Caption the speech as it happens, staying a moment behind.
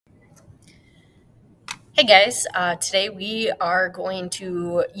Hey guys, today we are going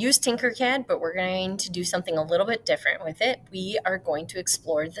to use Tinkercad, but we're going to do something a little bit different with it. We are going to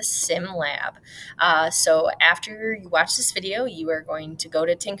explore the Sim Lab. So after you watch this video, you are going to go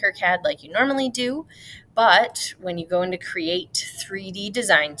to Tinkercad like you normally do, but when you go into create 3D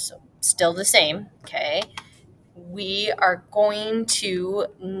design, so still the same, okay? We are going to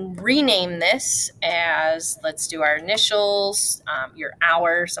rename this as, let's do our initials, your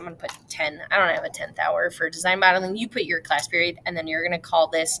hour. Someone put 10. I don't have a 10th hour for design modeling. You put your class period, and then you're going to call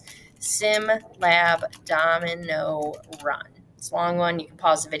this Sim Lab Domino Run. It's a long one. You can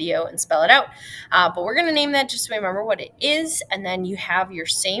pause the video and spell it out. But we're going to name that just so we remember what it is. And then you have your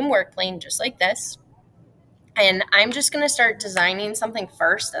same work plane just like this. And I'm just going to start designing something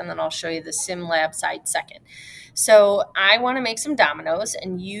first, and then I'll show you the Sim Lab side second. So I want to make some dominoes,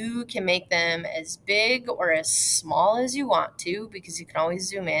 and you can make them as big or as small as you want to because you can always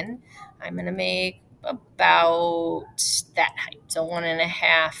zoom in. I'm going to make about that height. So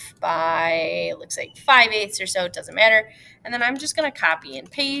 1.5 by, looks like 5/8 or so, it doesn't matter. And then I'm just going to copy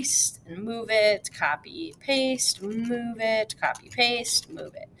and paste and move it, copy, paste, move it, copy, paste,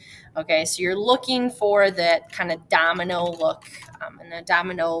 move it. Okay, so you're looking for that kind of domino look, and the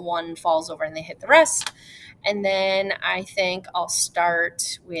domino one falls over and they hit the rest. And then I think I'll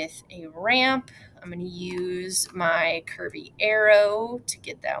start with a ramp. I'm going to use my curvy arrow to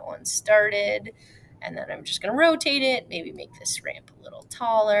get that one started. And then I'm just going to rotate it, maybe make this ramp a little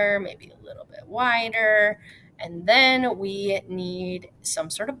taller, maybe a little bit wider. And then we need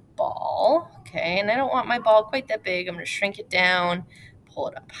some sort of ball, okay? And I don't want my ball quite that big. I'm going to shrink it down, pull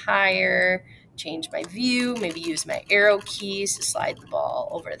it up higher, change my view, maybe use my arrow keys to slide the ball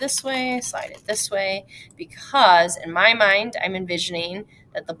over this way, slide it this way, because in my mind, I'm envisioning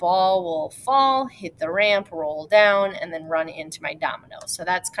that the ball will fall, hit the ramp, roll down, and then run into my domino. So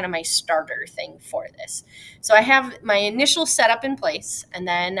that's kind of my starter thing for this. So I have my initial setup in place, and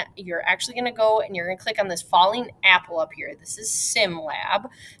then you're actually going to go and you're going to click on this falling apple up here. This is Sim Lab.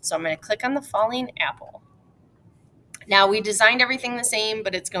 So I'm going to click on the falling apple. Now, we designed everything the same,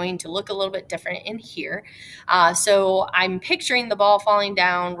 but it's going to look a little bit different in here. So I'm picturing the ball falling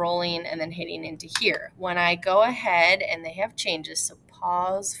down, rolling, and then hitting into here. When I go ahead, and they have changes, so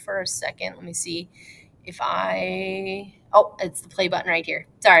pause for a second. Let me see if oh, it's the play button right here.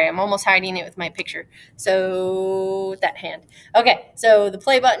 Sorry, I'm almost hiding it with my picture. So that hand. Okay, so the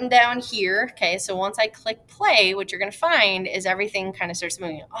play button down here. Okay, so once I click play, what you're going to find is everything kind of starts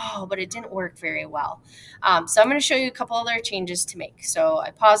moving. Oh, but it didn't work very well. So I'm going to show you a couple other changes to make. So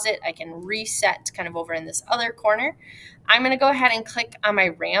I pause it. I can reset kind of over in this other corner. I'm going to go ahead and click on my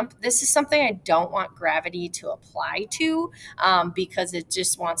ramp. This is something I don't want gravity to apply to because it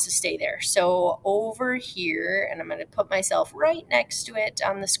just wants to stay there. So over here, and I'm going to put myself right next to it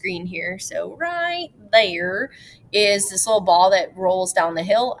on the screen here. So right there is this little ball that rolls down the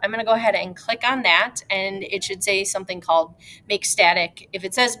hill. I'm going to go ahead and click on that, and it should say something called make static. If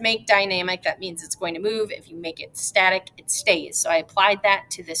it says make dynamic, that means it's going to move. If you make it static, it stays. So I applied that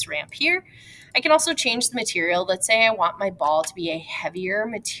to this ramp here. I can also change the material. Let's say I want my ball to be a heavier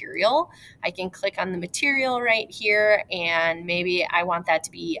material. I can click on the material right here, and maybe I want that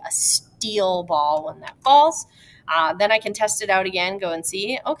to be a steel ball when that falls. Then I can test it out again, go and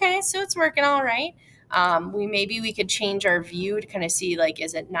see, okay, so it's working all right. Maybe we could change our view to kind of see, like,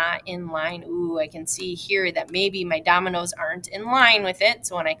 is it not in line? Ooh, I can see here that maybe my dominoes aren't in line with it.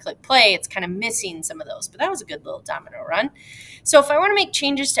 So when I click play, it's kind of missing some of those. But that was a good little domino run. So if I want to make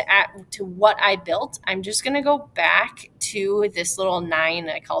changes to what I built, I'm just going to go back to this little 9,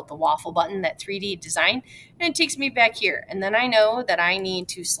 I call it the waffle button, that 3D design, and it takes me back here. And then I know that I need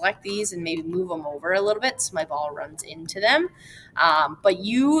to select these and maybe move them over a little bit so my ball runs into them. But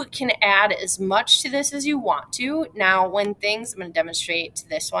you can add as much to this as you want to. Now, I'm going to demonstrate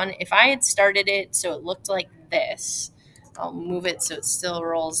this one. If I had started it so it looked like this, I'll move it so it still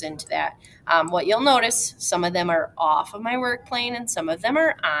rolls into that. What you'll notice, some of them are off of my work plane and some of them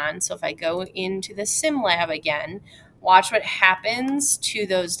are on. So if I go into the Sim Lab again, watch what happens to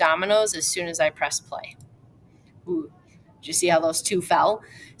those dominoes as soon as I press play. Ooh. Did you see how those two fell?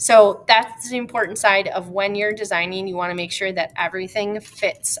 So that's the important side of when you're designing. You want to make sure that everything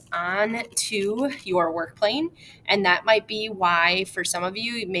fits on to your work plane. And that might be why for some of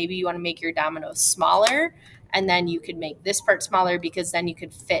you, maybe you want to make your dominoes smaller, and then you could make this part smaller because then you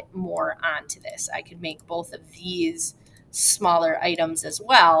could fit more onto this. I could make both of these smaller items as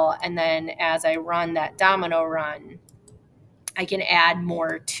well. And then as I run that domino run, I can add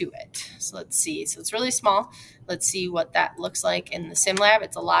more to it. So let's see. So it's really small. Let's see what that looks like in the Sim Lab.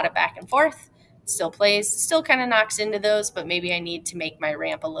 It's a lot of back and forth. still plays, still kind of knocks into those, but maybe I need to make my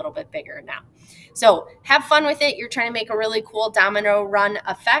ramp a little bit bigger now. So have fun with it. You're trying to make a really cool domino run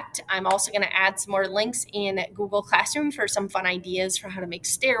effect. I'm also going to add some more links in Google Classroom for some fun ideas for how to make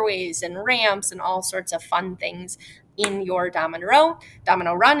stairways and ramps and all sorts of fun things in your domino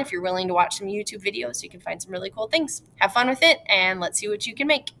run. If you're willing to watch some YouTube videos, you can find some really cool things. Have fun with it, and let's see what you can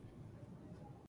make.